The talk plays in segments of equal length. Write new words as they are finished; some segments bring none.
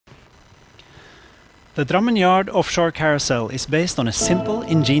The Drammen Yard Offshore Carousel is based on a simple,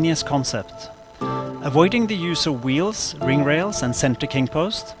 ingenious concept. Avoiding the use of wheels, ring rails and center king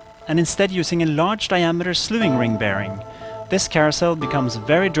post, and instead using a large diameter slewing ring bearing, this carousel becomes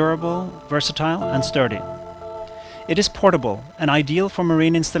very durable, versatile and sturdy. It is portable and ideal for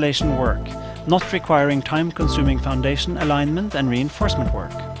marine installation work, not requiring time-consuming foundation alignment and reinforcement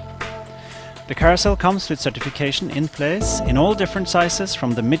work. The carousel comes with certification in place in all different sizes,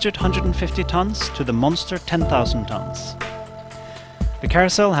 from the midget 150 tons to the monster 10,000 tons. The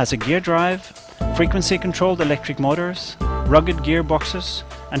carousel has a gear drive, frequency-controlled electric motors, rugged gearboxes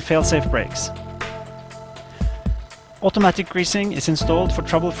and fail-safe brakes. Automatic greasing is installed for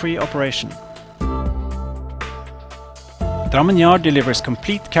trouble-free operation. Drammen Yard delivers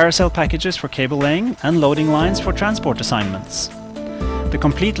complete carousel packages for cable laying and loading lines for transport assignments. The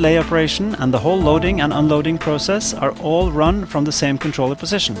complete lay operation and the whole loading and unloading process are all run from the same controller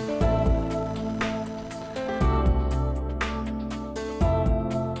position.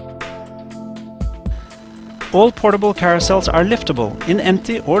 All portable carousels are liftable in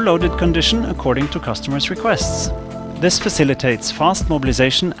empty or loaded condition according to customers' requests. This facilitates fast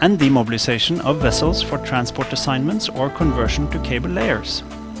mobilization and demobilization of vessels for transport assignments or conversion to cable layers.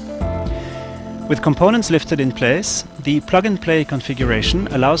 With components lifted in place, the plug-and-play configuration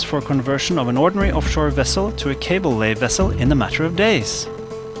allows for conversion of an ordinary offshore vessel to a cable lay vessel in a matter of days.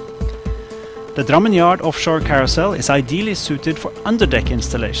 The Drammen Yard Offshore Carousel is ideally suited for underdeck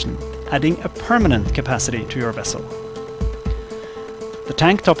installation, adding a permanent capacity to your vessel. The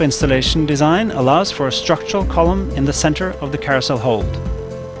tank top installation design allows for a structural column in the center of the carousel hold.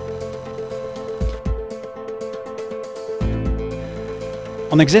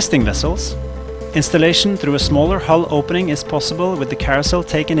 On existing vessels, installation through a smaller hull opening is possible with the carousel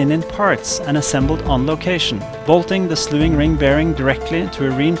taken in parts and assembled on location, bolting the slewing ring bearing directly to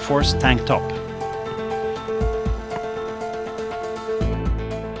a reinforced tank top.